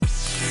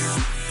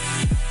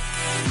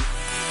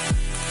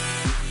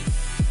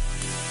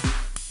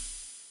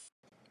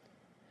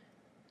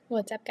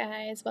What's up,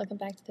 guys? Welcome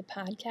back to the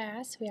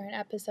podcast. We are on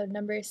episode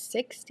number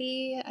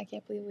 60. I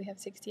can't believe we have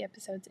 60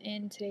 episodes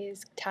in.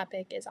 Today's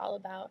topic is all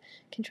about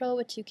control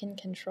what you can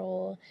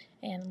control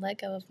and let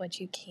go of what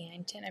you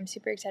can't. And I'm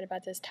super excited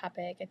about this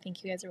topic. I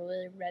think you guys will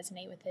really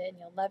resonate with it and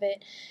you'll love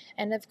it.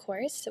 And of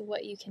course,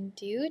 what you can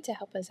do to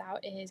help us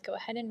out is go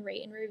ahead and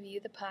rate and review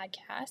the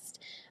podcast.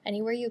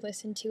 Anywhere you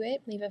listen to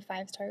it, leave a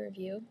 5-star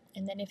review.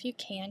 And then if you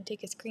can,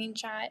 take a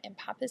screenshot and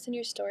pop this in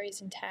your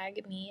stories and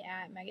tag me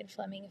at Megan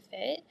Fleming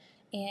Fit.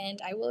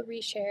 And I will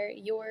reshare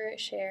your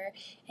share,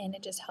 and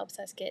it just helps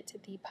us get to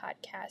the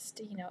podcast,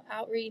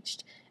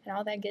 outreached and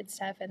all that good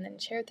stuff. And then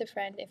share with a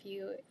friend if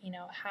you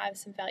have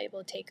some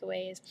valuable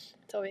takeaways.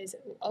 It's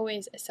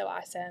always so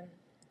awesome.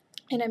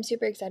 And I'm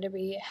super excited.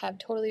 We have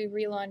totally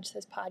relaunched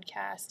this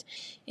podcast,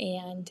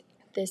 and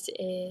this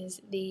is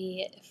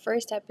the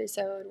first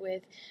episode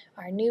with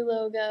our new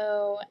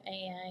logo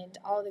and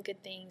all the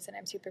good things, and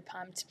I'm super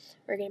pumped.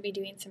 We're going to be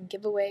doing some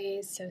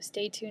giveaways, so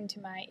stay tuned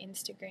to my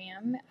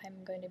Instagram.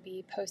 I'm going to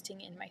be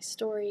posting in my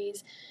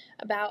stories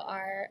about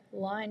our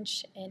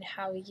launch and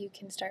how you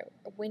can start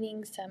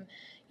winning some,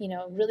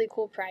 really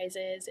cool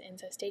prizes, and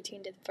so stay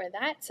tuned for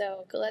that.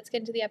 So let's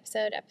get into the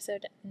episode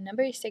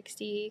number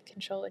 60,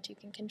 Control What You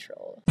Can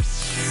Control.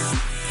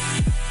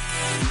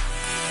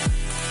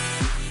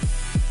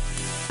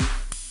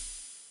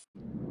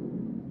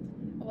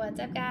 What's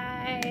up,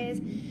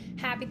 guys?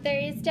 Happy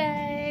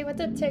Thursday.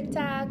 What's up,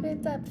 TikTok?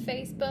 What's up,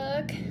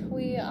 Facebook?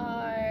 We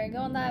are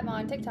going live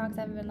on TikTok. I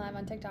haven't been live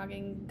on TikTok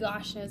in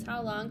gosh knows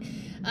how long.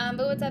 But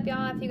what's up,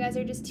 y'all? If you guys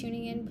are just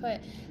tuning in,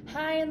 put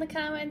hi in the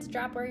comments,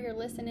 drop where you're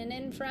listening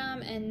in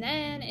from, and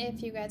then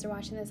if you guys are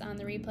watching this on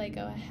the replay,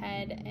 go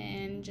ahead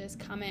and just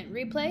comment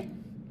replay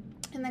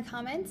in the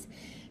comments.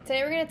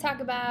 Today we're going to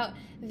talk about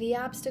The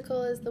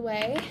Obstacle is the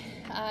Way.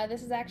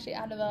 This is actually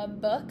out of a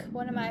book,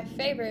 one of my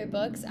favorite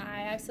books.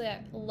 I absolutely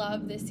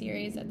love this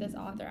series that this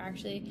author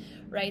actually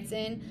writes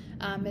in.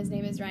 His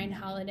name is Ryan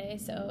Holiday,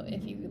 so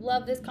if you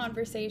love this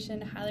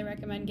conversation, I highly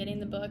recommend getting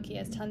the book. He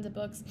has tons of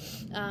books,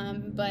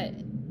 but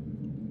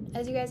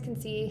as you guys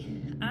can see,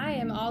 I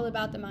am all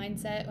about the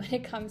mindset when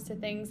it comes to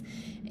things,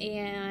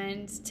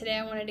 and today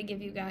I wanted to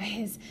give you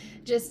guys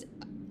just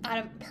out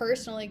of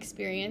personal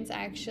experience,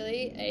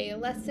 actually, a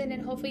lesson,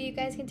 and hopefully you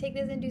guys can take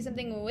this and do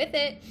something with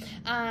it.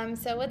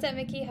 So what's up,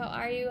 Mickey? How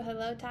are you?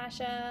 Hello,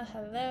 Tasha.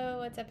 Hello.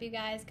 What's up, you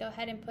guys? Go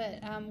ahead and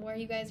put where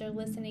you guys are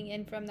listening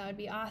in from. That would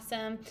be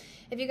awesome.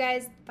 If you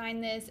guys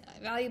find this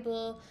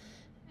valuable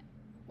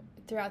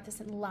throughout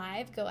this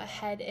live, go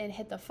ahead and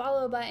hit the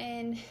follow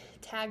button.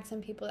 Tag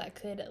some people that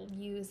could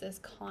use this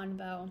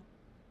convo.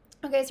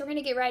 Okay, so we're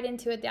going to get right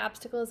into it. The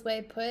Obstacle is the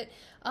Way. Put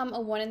a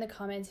 1 in the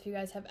comments if you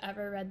guys have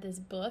ever read this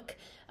book.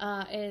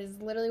 It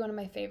is literally one of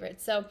my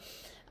favorites. So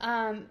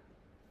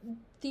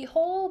the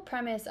whole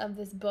premise of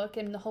this book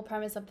and the whole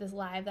premise of this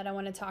live that I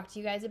want to talk to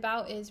you guys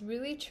about is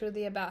really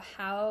truly about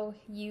how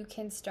you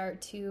can start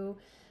to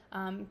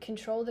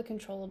control the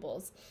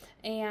controllables.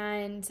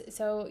 And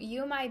so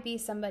you might be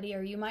somebody,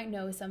 or you might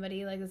know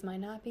somebody, like this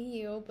might not be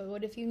you, but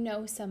what if you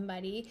know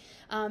somebody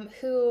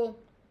who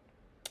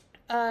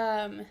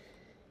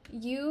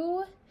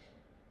you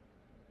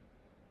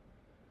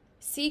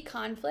see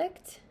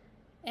conflict,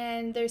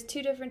 and there's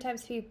two different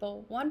types of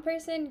people. One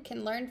person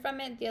can learn from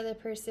it, the other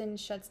person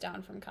shuts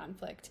down from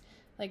conflict.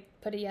 Like,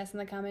 put a yes in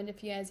the comment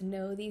if you guys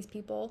know these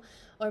people,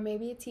 or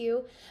maybe it's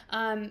you.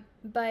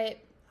 But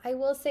I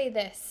will say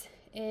this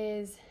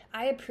is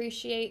I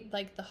appreciate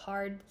like the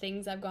hard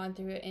things I've gone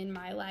through in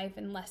my life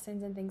and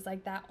lessons and things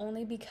like that,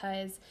 only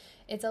because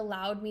it's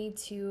allowed me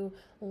to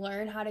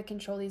learn how to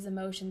control these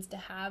emotions, to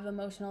have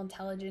emotional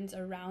intelligence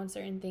around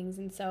certain things.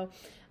 And so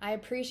I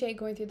appreciate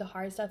going through the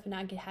hard stuff and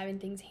not having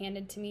things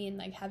handed to me and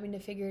like having to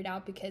figure it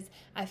out, because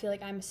I feel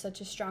like I'm such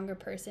a stronger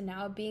person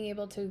now, being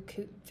able to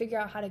figure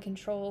out how to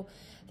control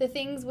the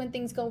things when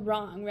things go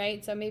wrong,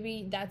 right? So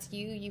maybe that's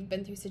you've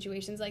been through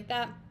situations like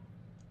that.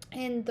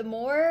 And the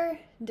more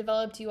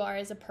developed you are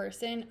as a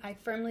person, I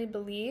firmly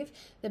believe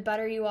the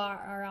better you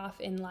are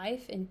off in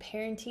life, in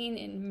parenting,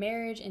 in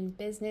marriage, in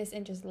business,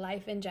 and just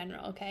life in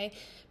general, okay?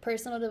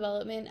 Personal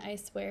development, I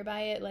swear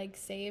by it, like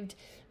saved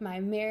my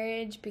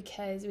marriage,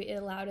 because it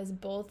allowed us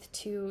both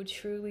to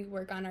truly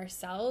work on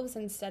ourselves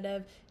instead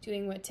of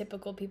doing what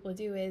typical people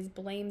do, is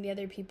blame the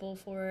other people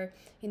for,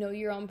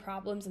 your own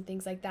problems and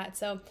things like that.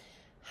 So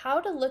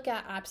how to look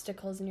at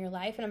obstacles in your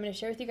life, and I'm going to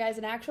share with you guys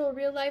an actual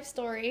real life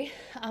story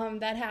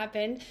that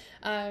happened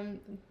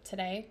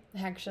today,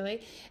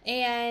 actually,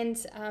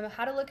 and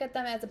how to look at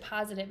them as a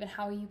positive and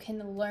how you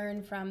can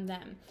learn from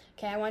them.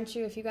 Okay, I want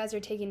you, if you guys are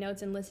taking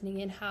notes and listening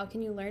in, how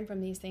can you learn from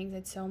these things?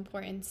 It's so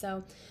important.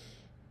 So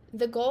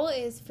the goal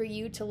is for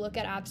you to look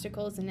at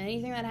obstacles and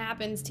anything that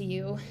happens to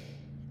you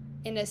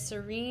in a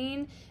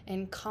serene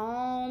and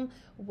calm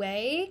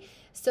way,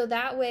 so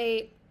that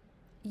way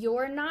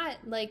you're not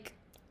like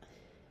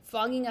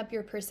fogging up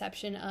your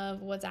perception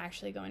of what's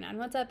actually going on.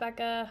 What's up,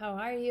 Becca? How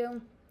are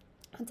you?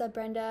 What's up,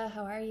 Brenda?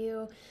 How are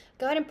you?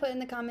 Go ahead and put in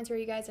the comments where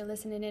you guys are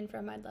listening in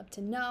from. I'd love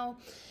to know.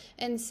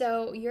 And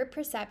so your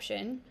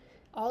perception,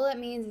 all that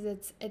means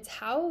is it's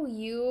how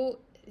you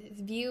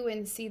view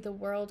and see the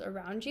world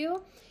around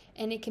you.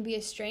 And it can be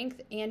a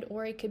strength and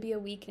or it could be a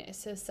weakness.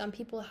 So some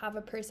people have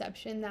a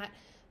perception that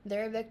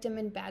they're a victim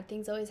and bad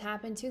things always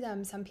happen to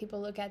them. Some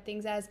people look at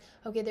things as,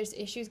 okay, there's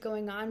issues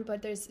going on,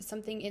 but there's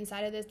something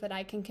inside of this that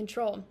I can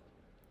control.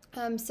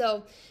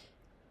 So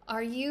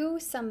are you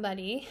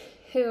somebody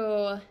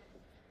who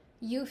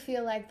you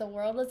feel like the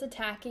world is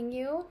attacking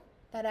you,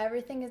 that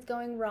everything is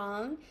going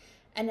wrong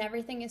and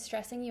everything is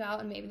stressing you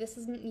out? And maybe this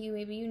isn't you,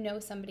 maybe you know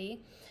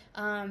somebody.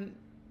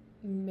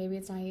 Maybe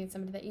it's not you, it's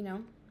somebody that you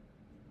know.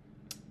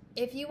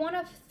 If you want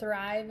to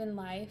thrive in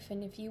life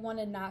and if you want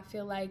to not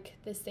feel like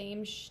the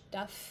same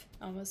stuff,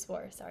 almost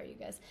swore, sorry you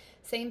guys,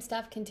 same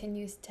stuff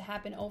continues to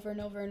happen over and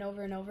over and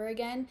over and over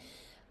again,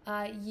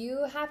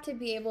 you have to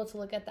be able to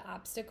look at the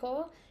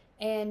obstacle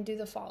and do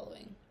the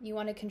following. You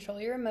want to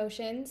control your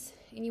emotions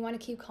and you want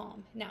to keep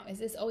calm. Now, is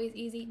this always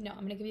easy? No, I'm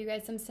going to give you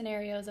guys some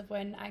scenarios of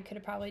when I could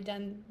have probably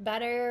done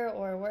better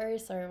or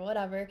worse or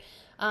whatever.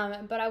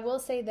 But I will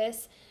say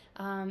this.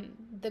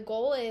 The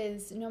goal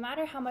is no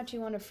matter how much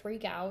you want to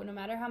freak out, no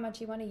matter how much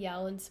you want to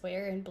yell and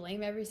swear and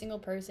blame every single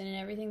person and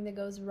everything that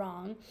goes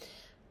wrong,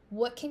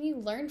 what can you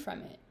learn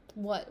from it?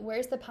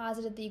 Where's the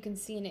positive that you can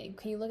see in it?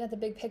 Can you look at the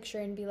big picture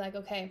and be like,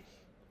 okay,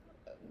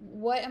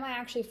 what am I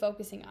actually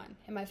focusing on?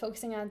 Am I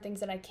focusing on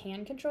things that I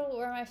can control,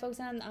 or am I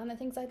focusing on the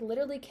things I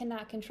literally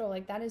cannot control?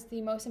 Like, that is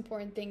the most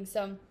important thing.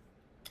 So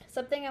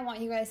something I want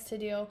you guys to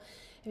do,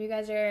 if you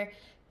guys are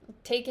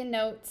taking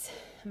notes,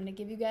 I'm going to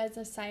give you guys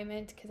an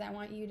assignment because I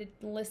want you to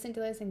listen to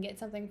this and get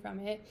something from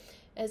it,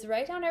 is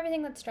write down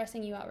everything that's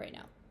stressing you out right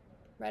now.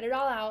 Write it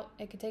all out.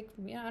 It could take,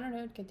 I don't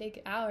know, it could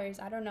take hours,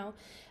 I don't know.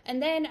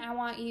 And then I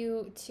want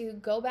you to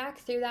go back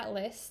through that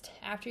list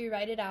after you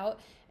write it out,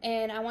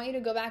 and I want you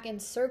to go back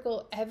and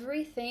circle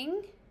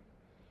everything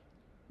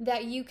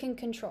that you can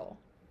control.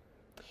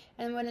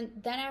 And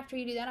then after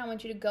you do that, I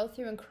want you to go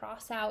through and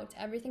cross out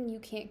everything you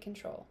can't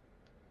control.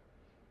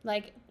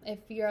 Like, if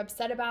you're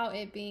upset about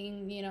it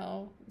being,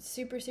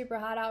 super, super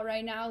hot out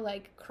right now,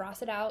 like,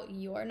 cross it out.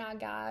 You're not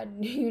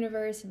God,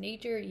 universe,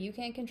 nature. You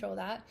can't control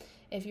that.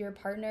 If your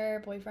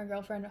partner, boyfriend,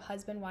 girlfriend,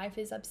 husband, wife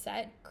is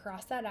upset,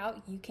 cross that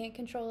out. You can't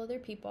control other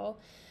people.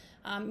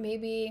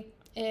 Maybe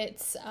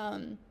it's,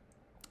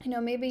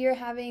 maybe you're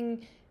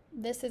having,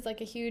 this is like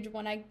a huge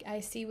one I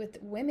see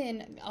with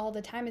women all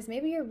the time, is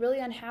maybe you're really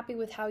unhappy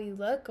with how you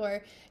look,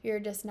 or you're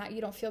just not, you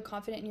don't feel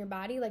confident in your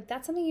body. Like,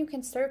 that's something you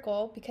can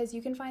circle because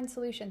you can find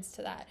solutions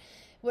to that.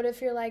 What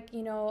if you're like,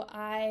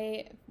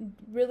 I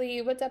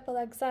really, what's up,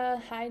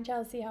 Alexa? Hi,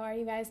 Chelsea. How are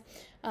you guys?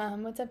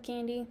 What's up,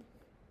 Candy?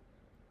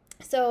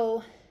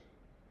 So,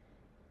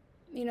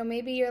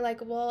 maybe you're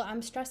like, well,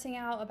 I'm stressing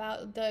out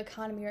about the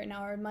economy right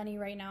now, or money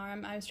right now, or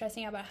I'm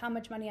stressing out about how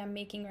much money I'm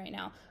making right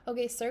now.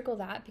 Okay, circle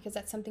that, because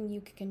that's something you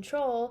can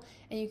control,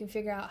 and you can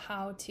figure out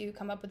how to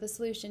come up with a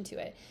solution to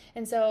it.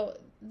 And so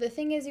the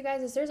thing is, you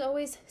guys, is there's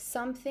always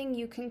something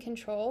you can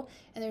control,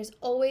 and there's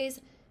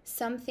always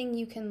something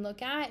you can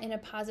look at in a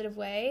positive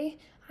way.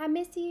 I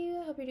miss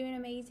you. Hope you're doing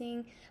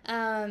amazing.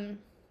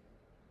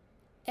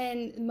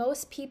 And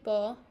most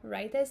people,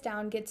 write this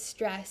down, get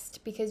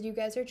stressed because you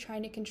guys are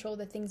trying to control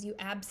the things you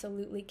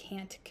absolutely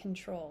can't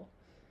control.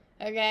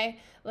 Okay?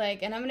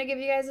 And I'm going to give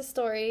you guys a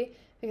story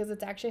because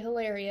it's actually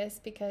hilarious,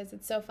 because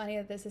it's so funny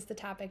that this is the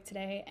topic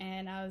today.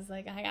 And I was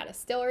like, I got a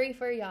story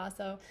for y'all.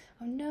 So,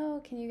 oh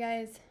no, can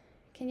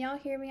y'all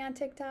hear me on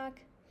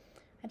TikTok?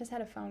 I just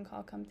had a phone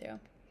call come through.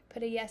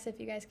 Put a yes if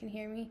you guys can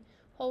hear me.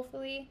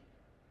 Hopefully.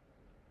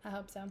 I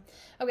hope so.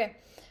 Okay.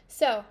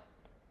 So,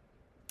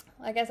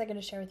 I guess I'm going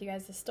to share with you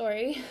guys the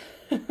story.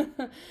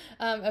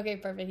 Okay,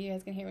 perfect. You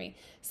guys can hear me.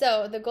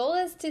 So the goal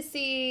is to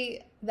see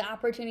the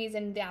opportunities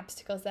and the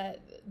obstacles that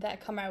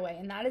come our way.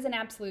 And that is an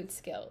absolute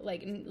skill.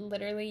 Like,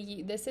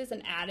 literally, this is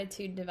an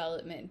attitude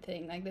development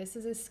thing. Like, this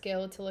is a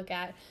skill to look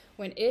at.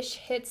 When ish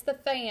hits the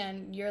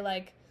fan, you're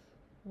like,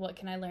 what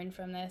can I learn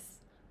from this?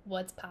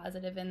 What's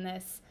positive in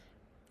this?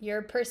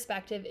 Your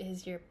perspective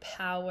is your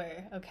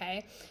power,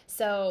 okay?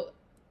 So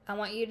I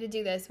want you to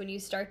do this. When you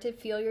start to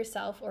feel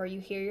yourself, or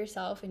you hear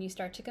yourself and you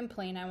start to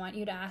complain, I want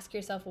you to ask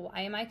yourself, why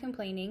am I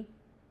complaining?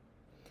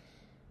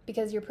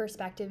 Because your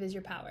perspective is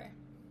your power.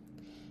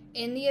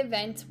 In the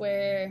event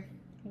where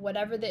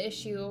whatever the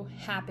issue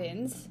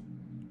happens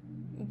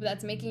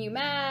that's making you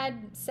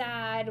mad,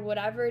 sad,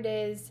 whatever it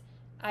is,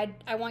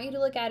 I want you to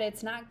look at it.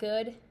 It's not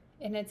good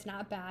and it's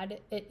not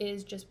bad. It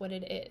is just what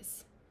it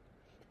is.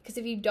 Because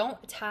if you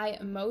don't tie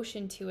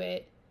emotion to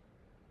it,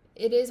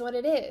 it is what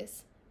it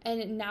is.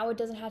 And now it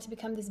doesn't have to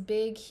become this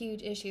big,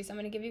 huge issue. So I'm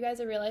going to give you guys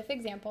a real life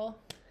example.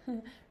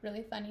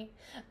 Really funny.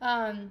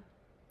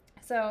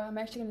 So I'm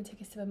actually going to take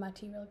a sip of my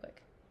tea real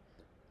quick.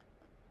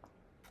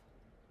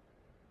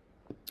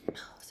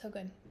 Oh, so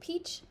good.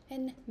 Peach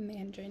and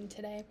mandarin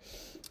today.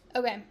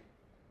 Okay.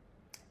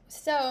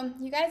 So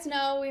you guys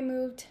know we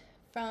moved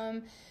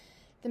from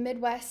the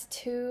Midwest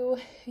to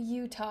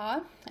Utah.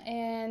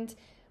 And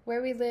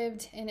where we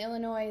lived in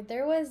Illinois,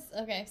 there was,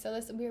 okay, so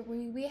this,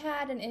 we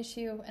had an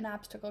issue, an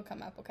obstacle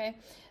come up, okay?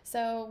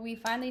 So we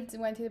finally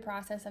went through the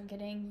process of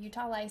getting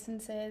Utah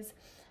licenses,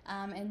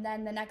 and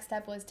then the next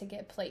step was to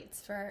get plates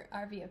for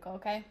our vehicle,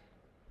 okay?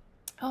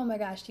 Oh my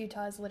gosh,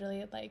 Utah is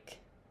literally like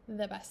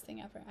the best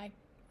thing ever.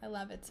 I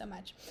love it so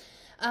much.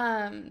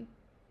 I'm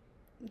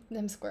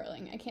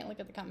squirreling. I can't look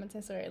at the comments.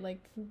 I'm sorry. It like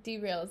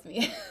derails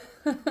me.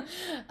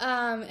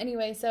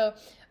 Anyway, so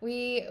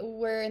we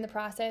were in the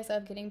process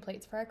of getting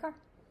plates for our car.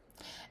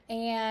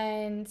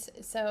 And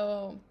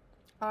so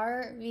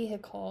our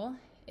vehicle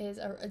is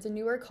a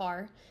newer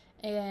car.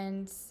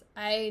 And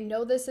I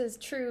know this is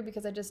true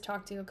because I just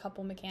talked to a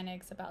couple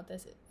mechanics about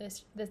this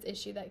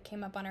issue that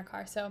came up on our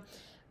car. So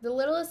the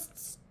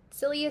littlest,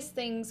 silliest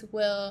things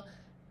will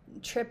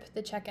trip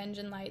the check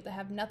engine light that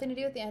have nothing to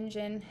do with the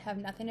engine, have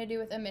nothing to do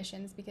with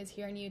emissions, because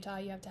here in Utah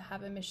you have to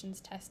have emissions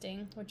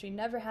testing, which we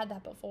never had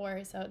that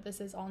before, so this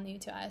is all new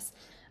to us.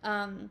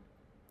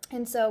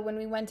 And so when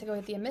we went to go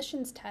get the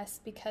emissions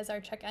test, because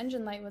our check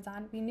engine light was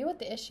on, we knew what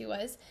the issue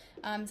was.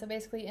 So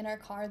basically in our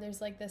car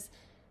there's like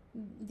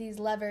these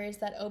levers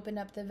that open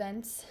up the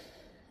vents,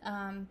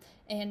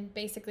 and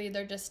basically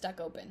they're just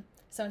stuck open.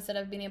 So instead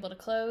of being able to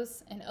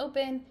close and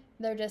open,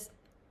 they're just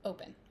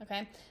open,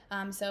 okay?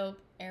 So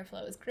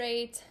airflow is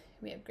great.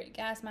 We have great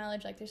gas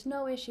mileage. Like, there's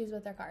no issues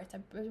with our car. It's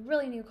a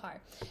really new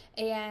car.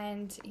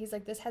 And he's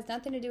like, this has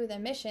nothing to do with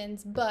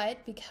emissions,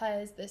 but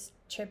because this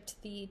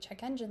tripped the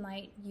check engine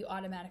light, you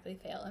automatically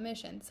fail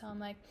emissions. So I'm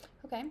like,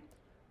 okay,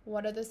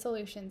 what are the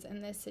solutions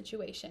in this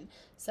situation?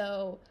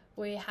 So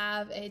we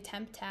have a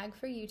temp tag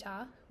for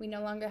Utah. We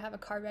no longer have a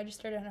car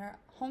registered in our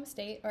home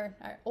state, or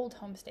our old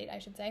home state, I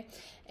should say.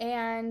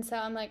 And so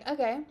I'm like,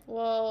 okay,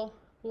 well,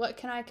 what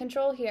can I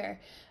control here?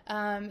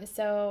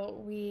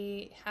 So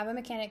we have a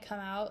mechanic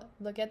come out,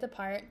 look at the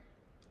part,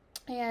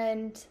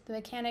 and the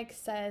mechanic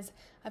says,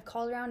 I've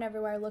called around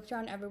everywhere, looked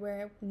around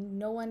everywhere,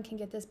 no one can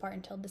get this part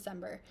until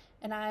December.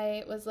 And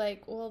I was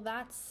like, well,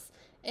 that's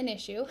an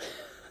issue.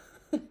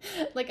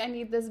 Like, I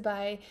need this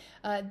by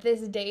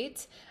this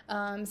date,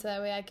 so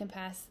that way I can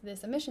pass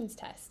this emissions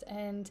test.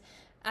 And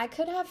I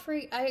could have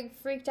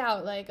freaked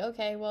out, like,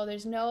 okay, well,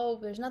 there's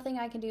nothing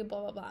I can do,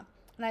 blah, blah, blah.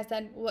 And I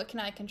said, what can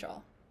I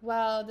control?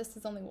 Well, this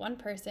is only one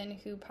person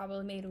who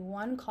probably made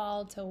one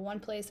call to one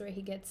place where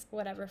he gets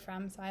whatever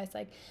from. So I'm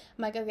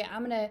like, okay,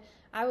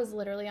 I was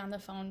literally on the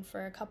phone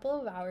for a couple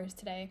of hours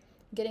today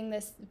getting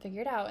this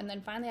figured out. And then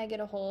finally I get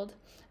a hold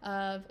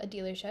of a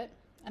dealership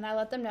and I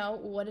let them know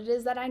what it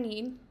is that I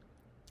need.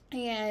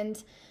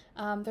 And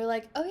they're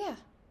like, oh yeah,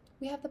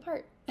 we have the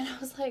part. And I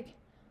was like,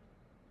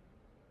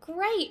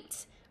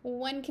 great.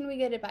 When can we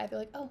get it by? They're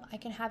like, oh, I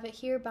can have it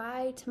here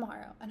by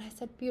tomorrow. And I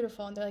said,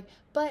 beautiful. And they're like,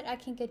 but I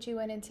can't get you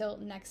in until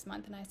next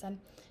month. And I said,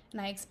 and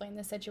I explained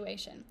the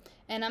situation.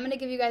 And I'm going to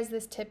give you guys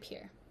this tip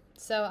here.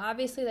 So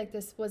obviously, like,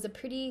 this was a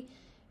pretty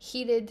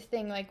heated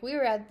thing. Like, we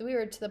were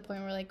to the point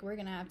where, like, we're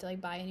going to have to,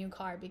 like, buy a new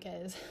car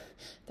because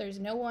there's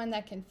no one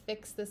that can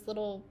fix this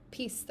little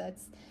piece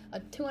that's a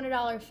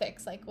 $200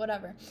 fix, like,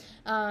 whatever.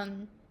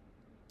 And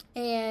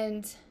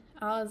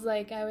I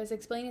was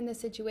explaining the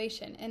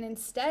situation. And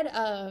instead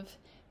of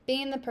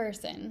being the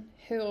person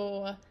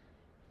who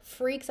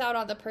freaks out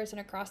on the person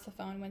across the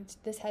phone when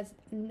this has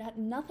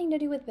nothing to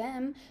do with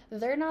them,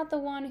 they're not the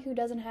one who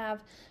doesn't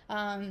have,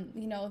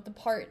 the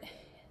part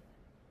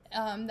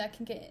that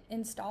can get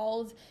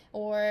installed,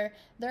 or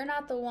they're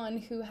not the one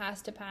who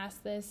has to pass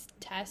this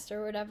test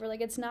or whatever. Like,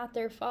 it's not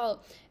their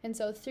fault. And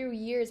so through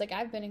years, like,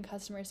 I've been in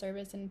customer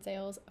service and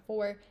sales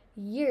for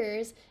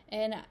years,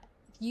 and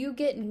you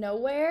get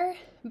nowhere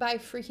by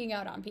freaking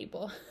out on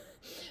people.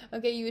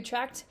 Okay, you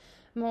attract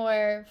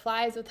more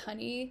flies with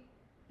honey.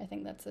 I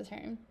think that's the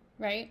term,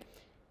 right?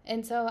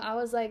 And so I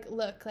was like,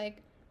 look,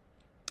 like,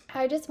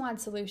 I just want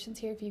solutions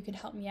here. If you can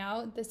help me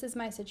out, this is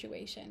my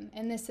situation,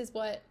 and this is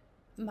what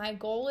my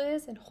goal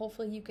is, and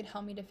hopefully you can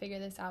help me to figure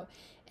this out.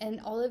 And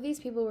all of these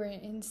people were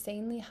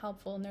insanely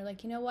helpful, and they're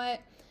like, you know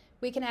what?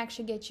 We can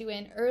actually get you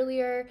in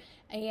earlier,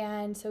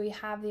 and so we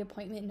have the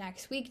appointment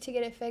next week to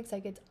get it fixed.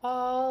 Like, it's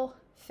all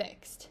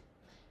fixed.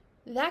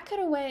 That could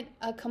have went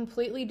a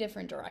completely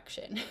different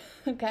direction,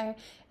 okay?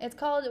 It's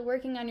called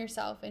working on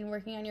yourself and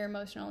working on your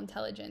emotional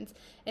intelligence.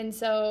 And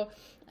so,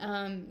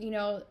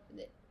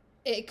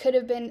 it could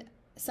have been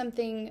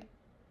something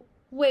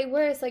way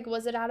worse. Like,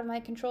 was it out of my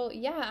control?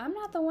 Yeah, I'm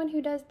not the one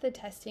who does the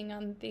testing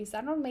on these.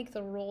 I don't make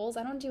the rules.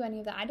 I don't do any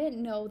of that. I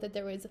didn't know that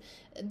there was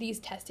these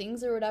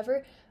testings or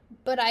whatever,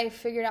 but I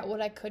figured out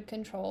what I could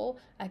control.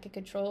 I could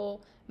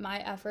control my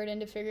effort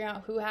into figuring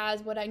out who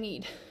has what I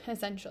need,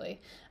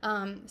 essentially.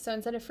 So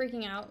instead of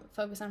freaking out,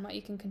 focus on what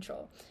you can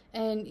control.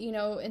 And,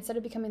 instead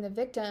of becoming the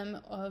victim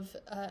of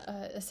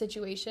a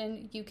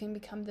situation, you can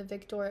become the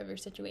victor of your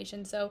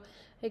situation. So,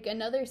 like,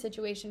 another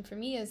situation for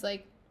me is,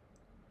 like,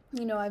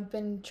 I've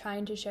been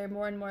trying to share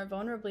more and more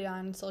vulnerably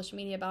on social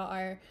media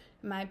about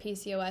my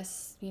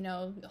PCOS,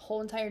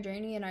 whole entire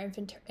journey and our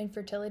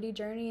infertility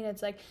journey. And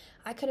it's like,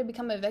 I could have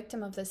become a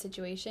victim of this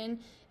situation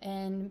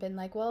and been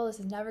like, well, this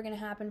is never going to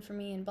happen for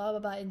me and blah, blah,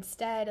 blah.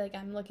 Instead, like,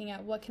 I'm looking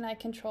at what can I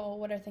control?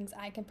 What are things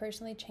I can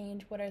personally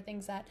change? What are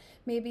things that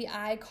maybe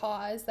I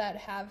caused that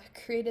have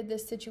created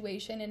this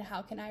situation, and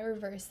how can I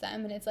reverse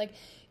them? And it's like,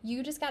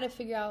 you just got to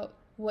figure out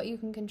what you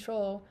can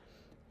control.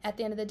 At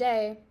the end of the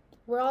day,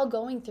 we're all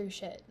going through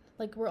shit.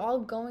 Like, we're all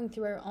going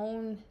through our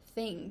own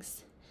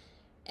things.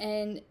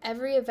 And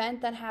every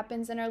event that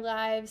happens in our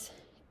lives,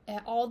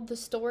 all the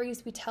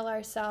stories we tell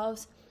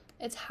ourselves,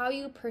 it's how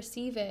you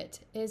perceive it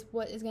is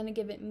what is going to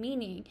give it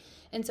meaning.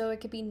 And so it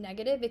could be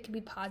negative, it could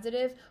be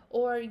positive,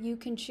 or you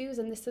can choose.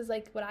 And this is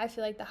like what I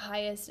feel like the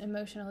highest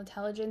emotional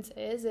intelligence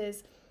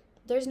is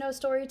there's no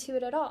story to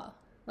it at all.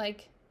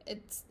 Like,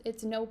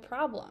 it's no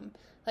problem.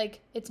 Like,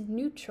 it's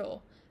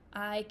neutral.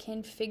 I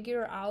can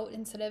figure out,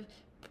 instead of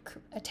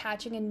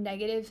attaching a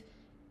negative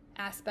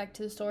aspect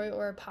to the story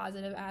or a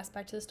positive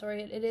aspect to the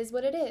story, it is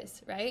what it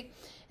is, right?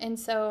 And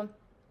so,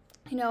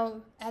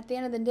 at the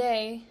end of the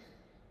day,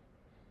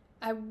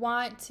 I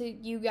want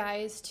you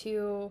guys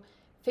to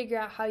figure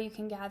out how you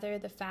can gather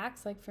the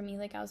facts. Like, for me,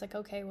 like, I was like,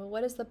 okay, well,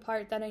 what is the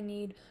part that I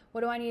need?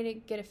 What do I need to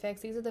get it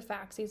fixed? These are the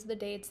facts. These are the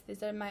dates.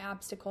 These are my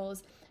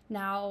obstacles.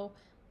 Now,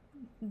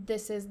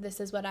 this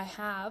is what I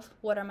have.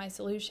 What are my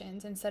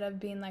solutions? Instead of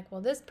being like,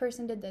 well, this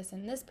person did this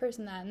and this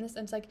person that and this.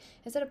 And it's like,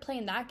 instead of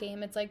playing that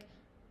game, it's like,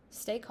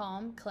 stay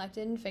calm,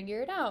 collected, and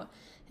figure it out.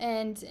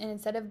 And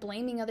instead of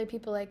blaming other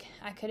people, like,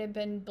 I could have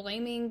been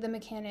blaming the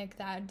mechanic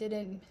that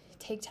didn't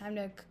take time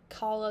to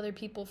call other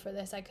people for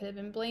this. I could have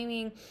been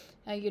blaming,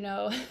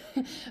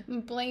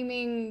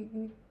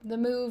 blaming the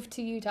move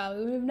to Utah.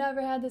 We've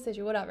never had this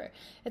issue, whatever.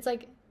 It's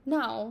like,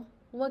 no,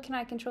 what can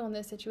I control in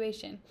this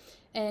situation?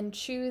 And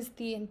choose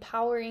the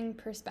empowering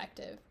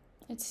perspective.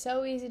 It's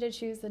so easy to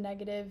choose the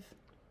negative.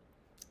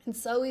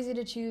 It's so easy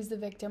to choose the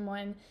victim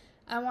one.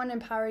 I want to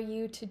empower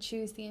you to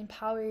choose the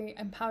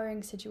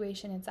empowering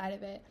situation inside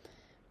of it.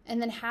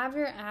 And then have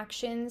your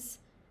actions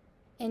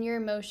and your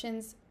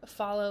emotions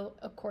follow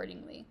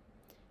accordingly.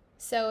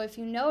 So if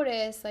you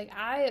notice, like,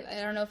 I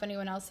don't know if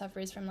anyone else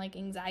suffers from, like,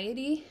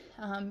 anxiety.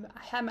 I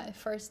had my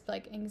first,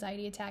 like,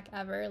 anxiety attack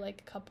ever,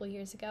 like, a couple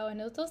years ago. And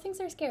those things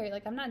are scary.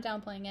 Like, I'm not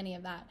downplaying any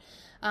of that.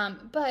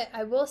 But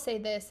I will say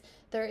this,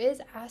 there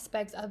is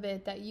aspects of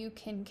it that you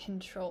can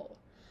control.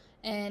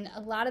 And a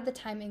lot of the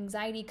time,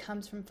 anxiety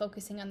comes from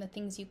focusing on the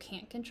things you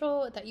can't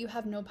control, that you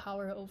have no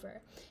power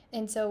over.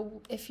 And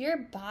so if your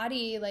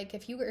body, like,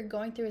 if you are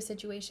going through a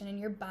situation and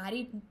your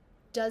body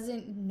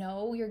doesn't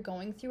know you're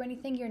going through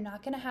anything, you're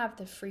not going to have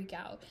the freak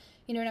out.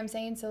 You know what I'm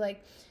saying? So,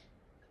 like,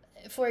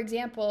 for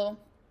example,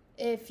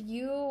 if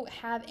you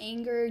have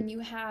anger and you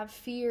have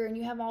fear and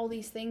you have all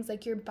these things,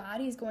 like, your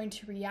body's going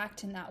to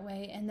react in that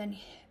way. And then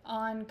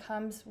on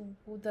comes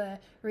the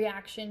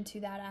reaction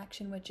to that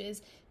action, which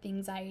is the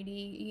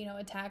anxiety,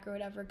 attack or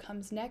whatever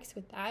comes next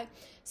with that.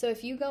 So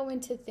if you go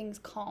into things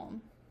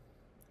calm,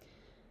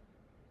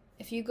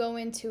 if you go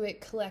into it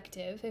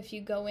collective, if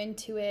you go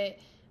into it,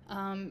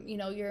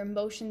 your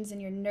emotions and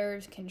your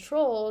nerves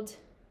controlled,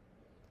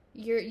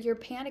 your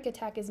panic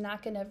attack is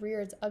not going to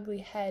rear its ugly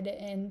head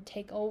and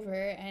take over.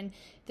 And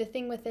the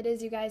thing with it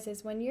is, you guys,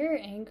 is when you're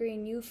angry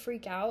and you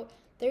freak out,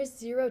 there's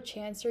zero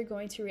chance you're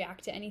going to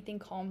react to anything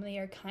calmly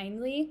or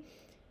kindly,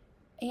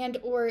 and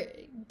or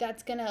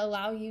that's going to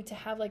allow you to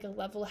have, like, a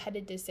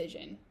level-headed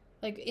decision.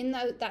 Like, in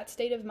that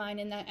state of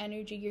mind, in that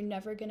energy, you're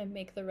never going to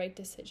make the right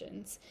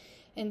decisions.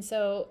 And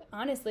so,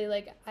 honestly,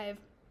 like,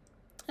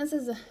 this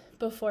is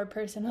before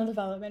personal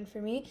development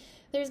for me.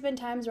 There's been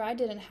times where I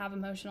didn't have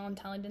emotional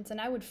intelligence and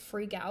I would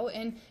freak out,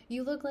 and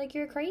you look like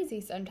you're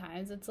crazy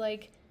sometimes. It's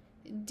like,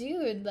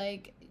 dude,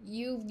 like,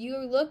 you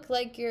look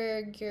like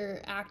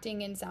you're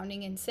acting and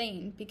sounding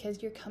insane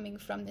because you're coming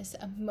from this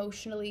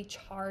emotionally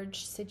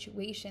charged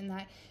situation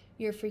that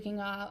you're freaking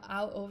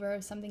out over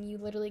something you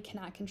literally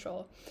cannot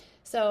control.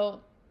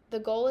 So the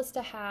goal is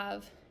to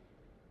have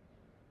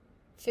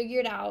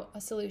figured out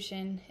a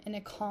solution in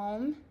a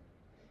calm,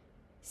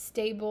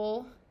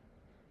 stable,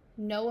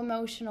 no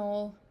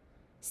emotional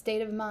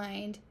state of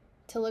mind,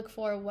 to look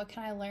for, what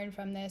can I learn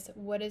from this?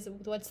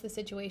 What's the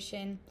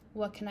situation?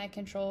 What can I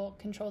control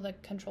the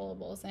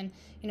controllables? And,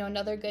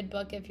 another good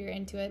book, if you're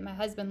into it, my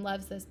husband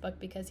loves this book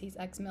because he's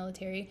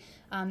ex-military,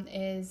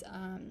 is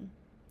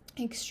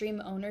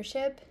Extreme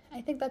Ownership.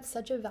 I think that's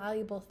such a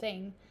valuable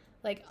thing.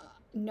 Like,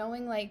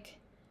 knowing, like,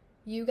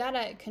 you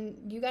gotta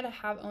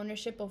have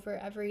ownership over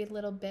every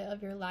little bit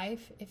of your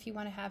life if you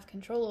want to have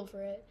control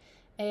over it,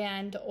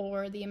 and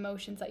or the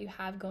emotions that you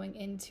have going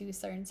into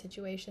certain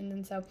situations.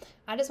 And so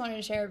I just wanted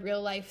to share a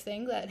real life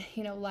thing that,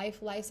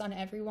 life's on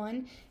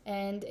everyone,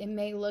 and it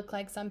may look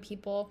like some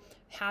people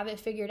have it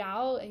figured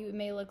out. It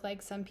may look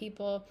like some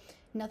people,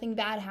 nothing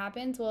bad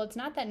happens. Well, it's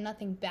not that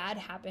nothing bad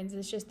happens.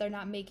 It's just they're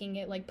not making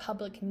it like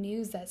public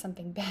news that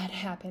something bad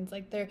happens.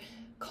 Like, they're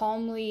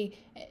calmly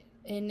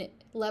in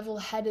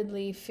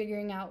level-headedly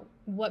figuring out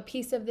what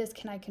piece of this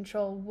can I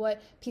control,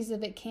 what piece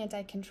of it can't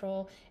I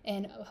control,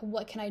 and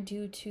what can I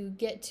do to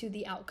get to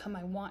the outcome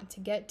I want to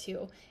get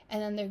to.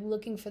 And then they're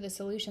looking for the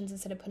solutions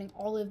instead of putting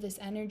all of this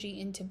energy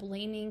into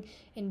blaming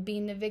and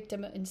being the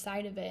victim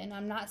inside of it. And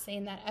I'm not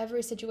saying that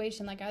every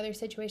situation, like other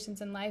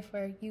situations in life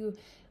where you,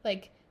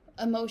 like,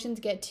 emotions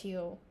get to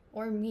you,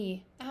 or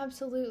me,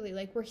 absolutely,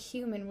 like, we're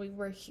human,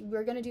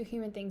 we're gonna do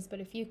human things, but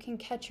if you can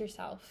catch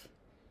yourself,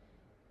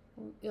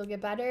 you'll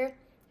get better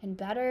and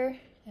better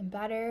and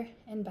better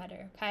and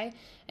better, okay?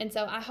 And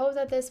so I hope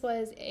that this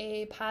was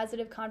a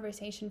positive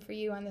conversation for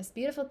you on this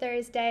beautiful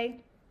Thursday.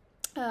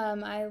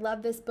 I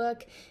love this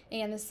book,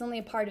 and this is only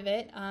a part of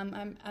it.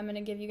 I'm going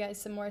to give you guys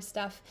some more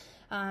stuff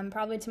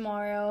probably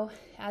tomorrow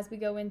as we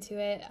go into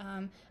it.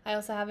 I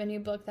also have a new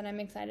book that I'm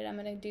excited. I'm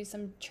going to do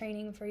some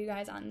training for you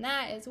guys on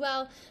that as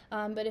well.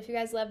 But if you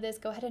guys love this,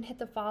 go ahead and hit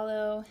the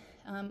follow.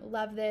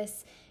 Love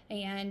this.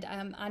 And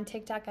on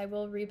TikTok, I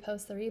will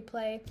repost the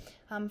replay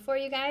for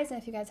you guys. And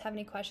if you guys have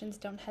any questions,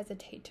 don't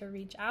hesitate to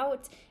reach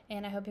out.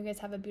 And I hope you guys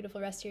have a beautiful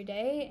rest of your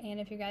day.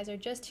 And if you guys are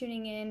just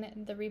tuning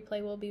in, the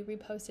replay will be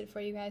reposted for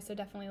you guys. So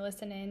definitely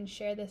listen in,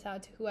 share this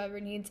out to whoever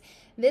needs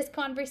this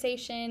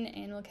conversation.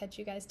 And we'll catch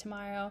you guys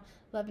tomorrow.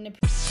 Love and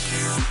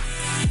appreciate.